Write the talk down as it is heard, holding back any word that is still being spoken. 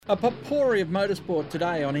A potpourri of motorsport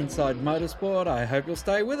today on Inside Motorsport. I hope you'll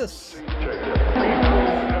stay with us.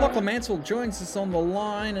 Lachlan Mansell joins us on the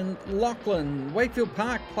line, and Lachlan, Wakefield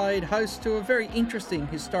Park played host to a very interesting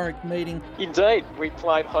historic meeting. Indeed, we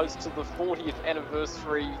played host to the 40th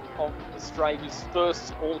anniversary of Australia's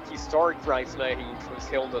first all-historic race meeting, which was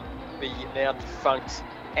held at the now defunct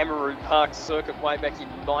Amaroo Park circuit way back in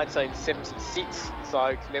 1976.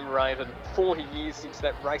 So commemorated 40 years since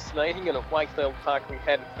that race meeting, and at Wakefield Park we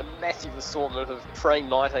had a massive assortment of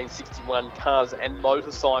pre-1961 cars and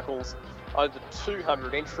motorcycles. Over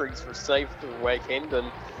 200 entries received for the weekend, and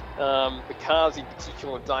the cars in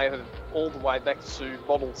particular dated all the way back to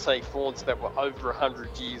Model T Fords that were over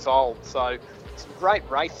 100 years old. So some great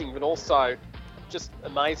racing, but also just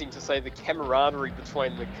amazing to see the camaraderie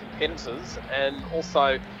between the competitors, and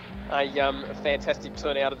also a fantastic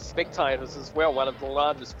turnout of spectators as well. One of the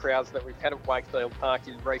largest crowds that we've had at Wakefield Park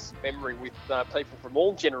in recent memory, with people from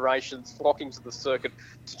all generations flocking to the circuit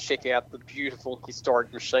to check out the beautiful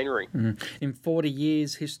historic machinery. In 40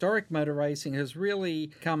 years, historic motor racing has really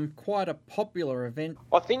become quite a popular event.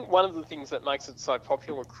 I think one of the things that makes it so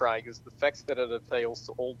popular, Craig, is the fact that it appeals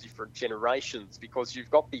to all different generations, because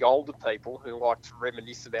you've got the older people who like to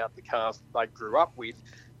reminisce about the cars that they grew up with,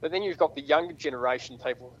 but then you've got the younger generation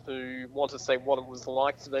people who want to see what it was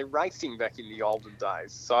like to be racing back in the olden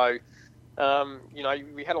days. So,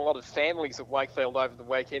 we had a lot of families at Wakefield over the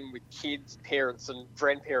weekend with kids, parents and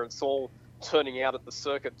grandparents all turning out at the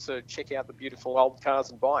circuit to check out the beautiful old cars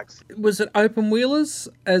and bikes. Was it open wheelers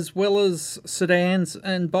as well as sedans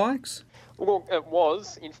and bikes? Well, it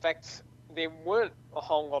was. In fact, there weren't a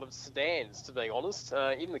whole lot of sedans, to be honest.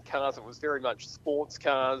 In the cars, it was very much sports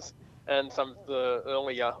cars and some of the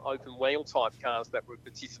earlier open wheel type cars that were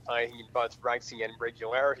participating in both racing and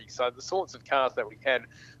regularity. So the sorts of cars that we had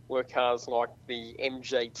were cars like the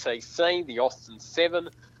MGTC, the Austin 7,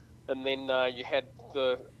 and then you had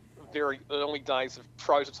the very early days of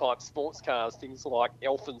prototype sports cars, things like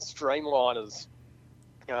Elfin Streamliners,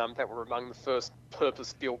 that were among the first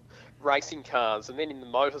purpose-built racing cars. And then in the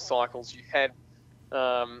motorcycles, you had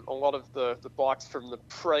a lot of the bikes from the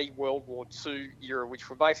pre-World War II era, which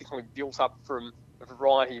were basically built up from a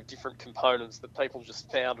variety of different components that people just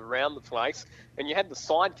found around the place. And you had the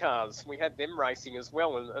sidecars. We had them racing as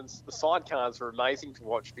well, and the sidecars are amazing to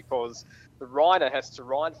watch, because the rider has to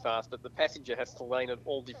ride fast, but the passenger has to lean at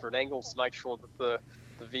all different angles to make sure that the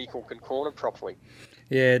vehicle can corner properly.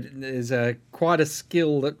 Yeah, there's quite a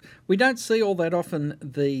skill that we don't see all that often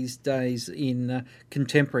these days in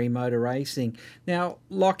contemporary motor racing. Now,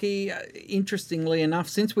 Lockie, interestingly enough,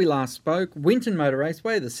 since we last spoke, Winton Motor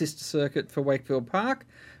Raceway, the sister circuit for Wakefield Park,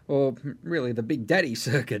 or really the Big Daddy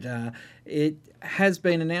circuit, it has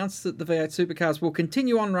been announced that the V8 supercars will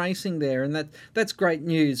continue on racing there, and that's great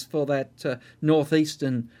news for that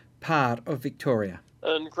northeastern part of Victoria.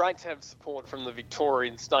 And great to have support from the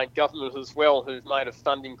Victorian state government as well, who've made a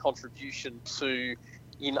funding contribution to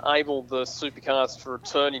enable the supercars to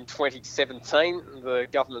return in 2017. The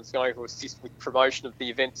government's going to assist with promotion of the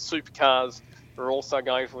event. Supercars are also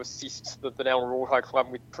going to assist the Benalla Auto Club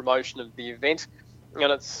with promotion of the event.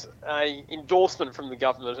 And it's an endorsement from the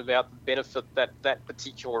government about the benefit that that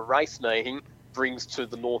particular race meeting brings to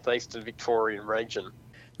the northeastern Victorian region.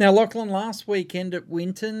 Now, Lachlan, last weekend at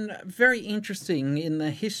Winton, very interesting in the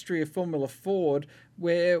history of Formula Ford,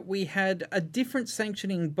 where we had a different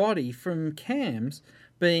sanctioning body from CAMS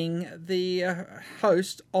being the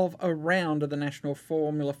host of a round of the National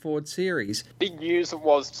Formula Ford Series. Big news it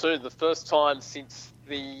was too, the first time since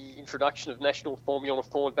the introduction of National Formula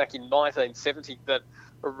Ford back in 1970 that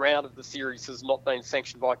a round of the series has not been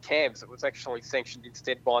sanctioned by CAMS. It was actually sanctioned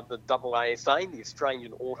instead by the AASA, the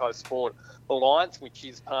Australian Autosport Alliance, which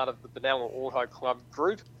is part of the Benalla Auto Club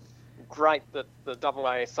group. Great that the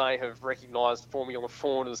AASA have recognised Formula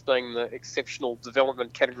Ford as being the exceptional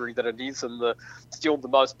development category that it is, and still the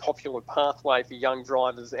most popular pathway for young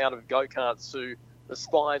drivers out of go-karts who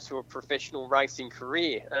aspire to a professional racing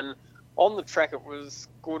career. And on the track it was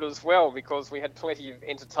good as well, because we had plenty of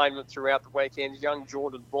entertainment throughout the weekend. Young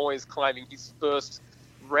Jordan Boys claiming his first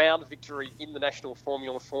round victory in the National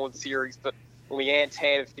Formula Ford Series, but Leanne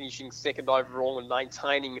Tanner finishing second overall and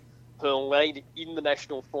maintaining her lead in the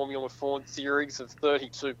National Formula Ford Series of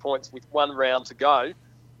 32 points with one round to go.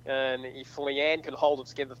 And if Leanne can hold it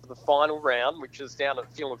together for the final round, which is down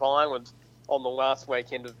at Phillip Island on the last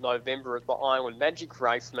weekend of November at the Island Magic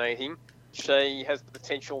race meeting, she has the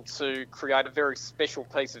potential to create a very special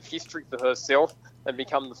piece of history for herself and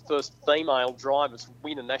become the first female driver to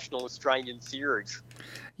win a National Australian Series.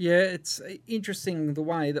 Yeah, it's interesting the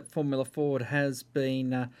way that Formula Ford has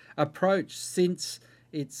been approached since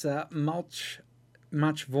its mulch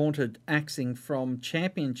much vaunted axing from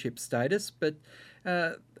championship status, but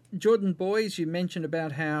Jordan Boys, you mentioned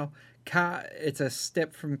about how it's a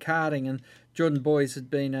step from karting, and Jordan Boys had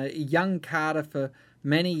been a young karter for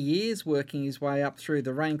many years, working his way up through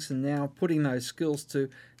the ranks and now putting those skills to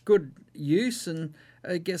good use. And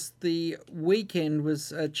I guess the weekend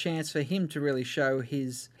was a chance for him to really show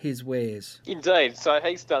his wares. Indeed. So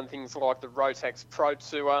he's done things like the Rotax Pro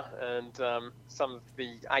Tour and some of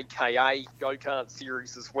the AKA go-kart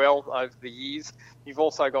series as well over the years. You've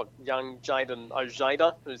also got young Jaden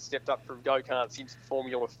Ojeda, who's stepped up from go-karts into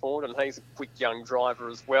Formula Ford, and he's a quick young driver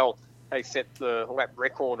as well. He set the lap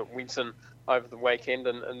record at Winton over the weekend,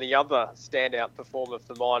 and the other standout performer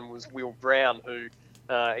for mine was Will Brown, who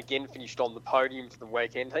again finished on the podium for the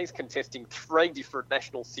weekend. He's contesting 3 different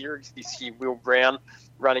national series this year, Will Brown,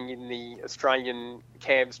 running in the Australian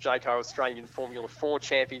CAMS Jayco Australian Formula 4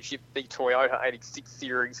 Championship, the Toyota 86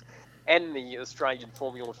 Series, and the Australian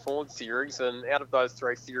Formula Ford Series. And out of those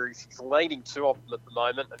 3 series, he's leading 2 of them at the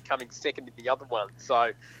moment and coming second in the other one.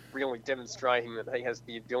 So really demonstrating that he has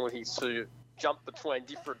the ability to jump between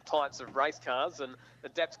different types of race cars and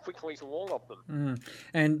adapts quickly to all of them.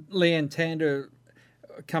 And Leanne Tander,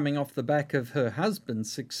 coming off the back of her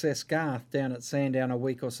husband's success, Garth, down at Sandown a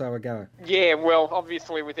week or so ago. Yeah, well,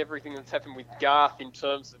 obviously with everything that's happened with Garth in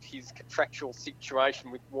terms of his contractual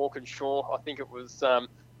situation with Walkinshaw, I think it was a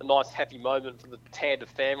nice happy moment for the Tander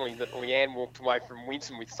family that Leanne walked away from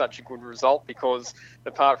Winton with such a good result, because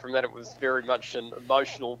apart from that, it was very much an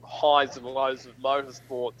emotional highs and lows of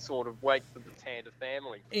motorsport sort of week for the Tander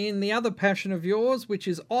family. In the other passion of yours, which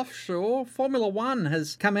is offshore, Formula One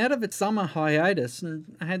has come out of its summer hiatus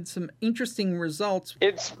and had some interesting results.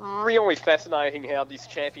 It's really fascinating how this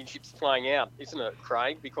championship's playing out, isn't it,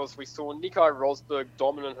 Craig? Because we saw Nico Rosberg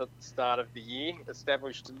dominant at the start of the year,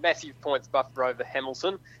 established a massive points buffer over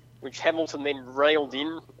Hamilton, which Hamilton then reeled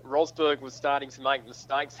in. Rosberg was starting to make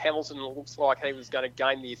mistakes. Hamilton looks like he was going to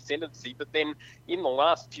gain the ascendancy, but then in the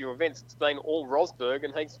last few events, it's been all Rosberg,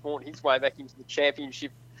 and he's fought his way back into the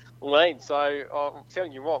championship lead. So I'm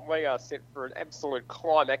telling you what, we are set for an absolute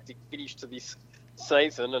climactic finish to this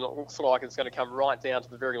season, and it looks like it's going to come right down to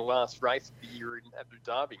the very last race of the year in Abu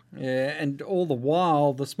Dhabi. Yeah, and all the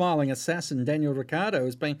while, the smiling assassin Daniel Ricciardo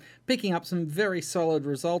has been picking up some very solid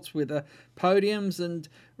results with podiums and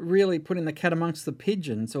really putting the cat amongst the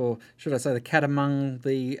pigeons, or should I say the cat among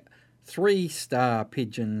the 3-star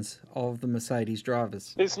pigeons of the Mercedes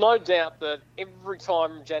drivers. There's no doubt that every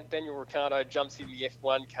time Daniel Ricciardo jumps in the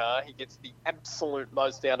F1 car, he gets the absolute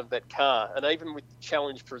most out of that car. And even with the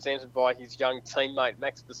challenge presented by his young teammate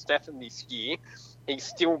Max Verstappen this year, he's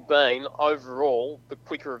still been overall the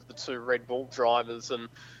quicker of the 2 Red Bull drivers. And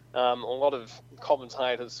a lot of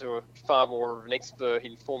commentators who are far more of an expert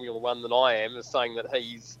in Formula One than I am are saying that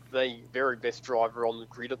he's the very best driver on the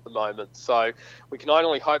grid at the moment. So we can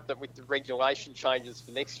only hope that with the regulation changes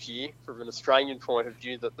for next year, from an Australian point of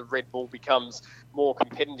view, that the Red Bull becomes more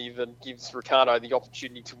competitive and gives Ricciardo the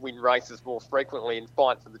opportunity to win races more frequently and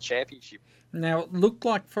fight for the championship. Now, it looked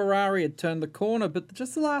like Ferrari had turned the corner, but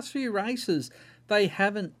just the last few races, they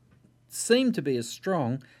haven't seemed to be as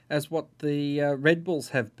strong as what the Red Bulls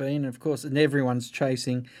have been, of course, and everyone's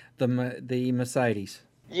chasing the Mercedes.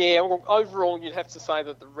 Yeah, well, overall, you'd have to say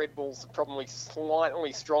that the Red Bulls are probably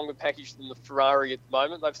slightly stronger package than the Ferrari at the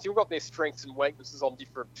moment. They've still got their strengths and weaknesses on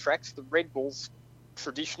different tracks. The Red Bulls'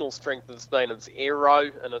 traditional strength has been its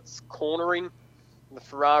aero and its cornering. The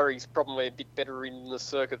Ferrari's probably a bit better in the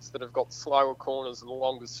circuits that have got slower corners and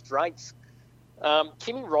longer straights.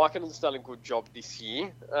 Kimi Raikkonen's done a good job this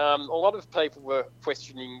year. A lot of people were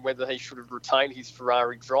questioning whether he should have retained his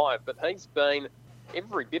Ferrari drive, but he's been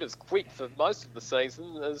every bit as quick for most of the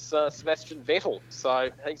season as Sebastian Vettel. So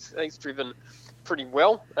he's driven pretty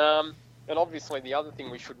well. And obviously the other thing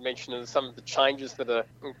we should mention is some of the changes that are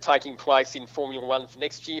taking place in Formula One for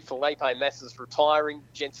next year. Felipe Massa's retiring,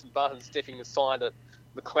 Jenson Button stepping aside at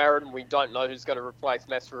McLaren. We don't know who's going to replace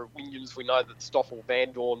Massa at Williams. We know that Stoffel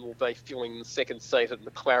Vandoorne will be filling the second seat at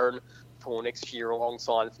McLaren for next year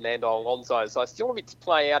alongside Fernando Alonso. So still a bit to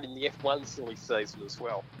play out in the F1 silly season as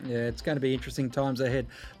well. Yeah, it's going to be interesting times ahead.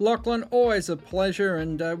 Lachlan, always a pleasure,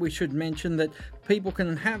 and we should mention that people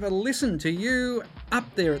can have a listen to you up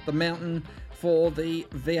there at the mountain for the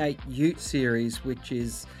V8 Ute series, which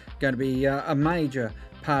is going to be a major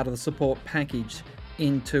part of the support package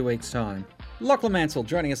in 2 weeks' time. Lachlan Mansell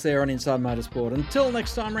joining us there on Inside Motorsport. Until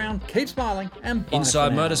next time round, keep smiling and bye.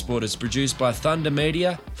 Inside Motorsport is produced by Thunder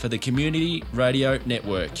Media for the Community Radio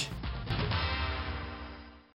Network.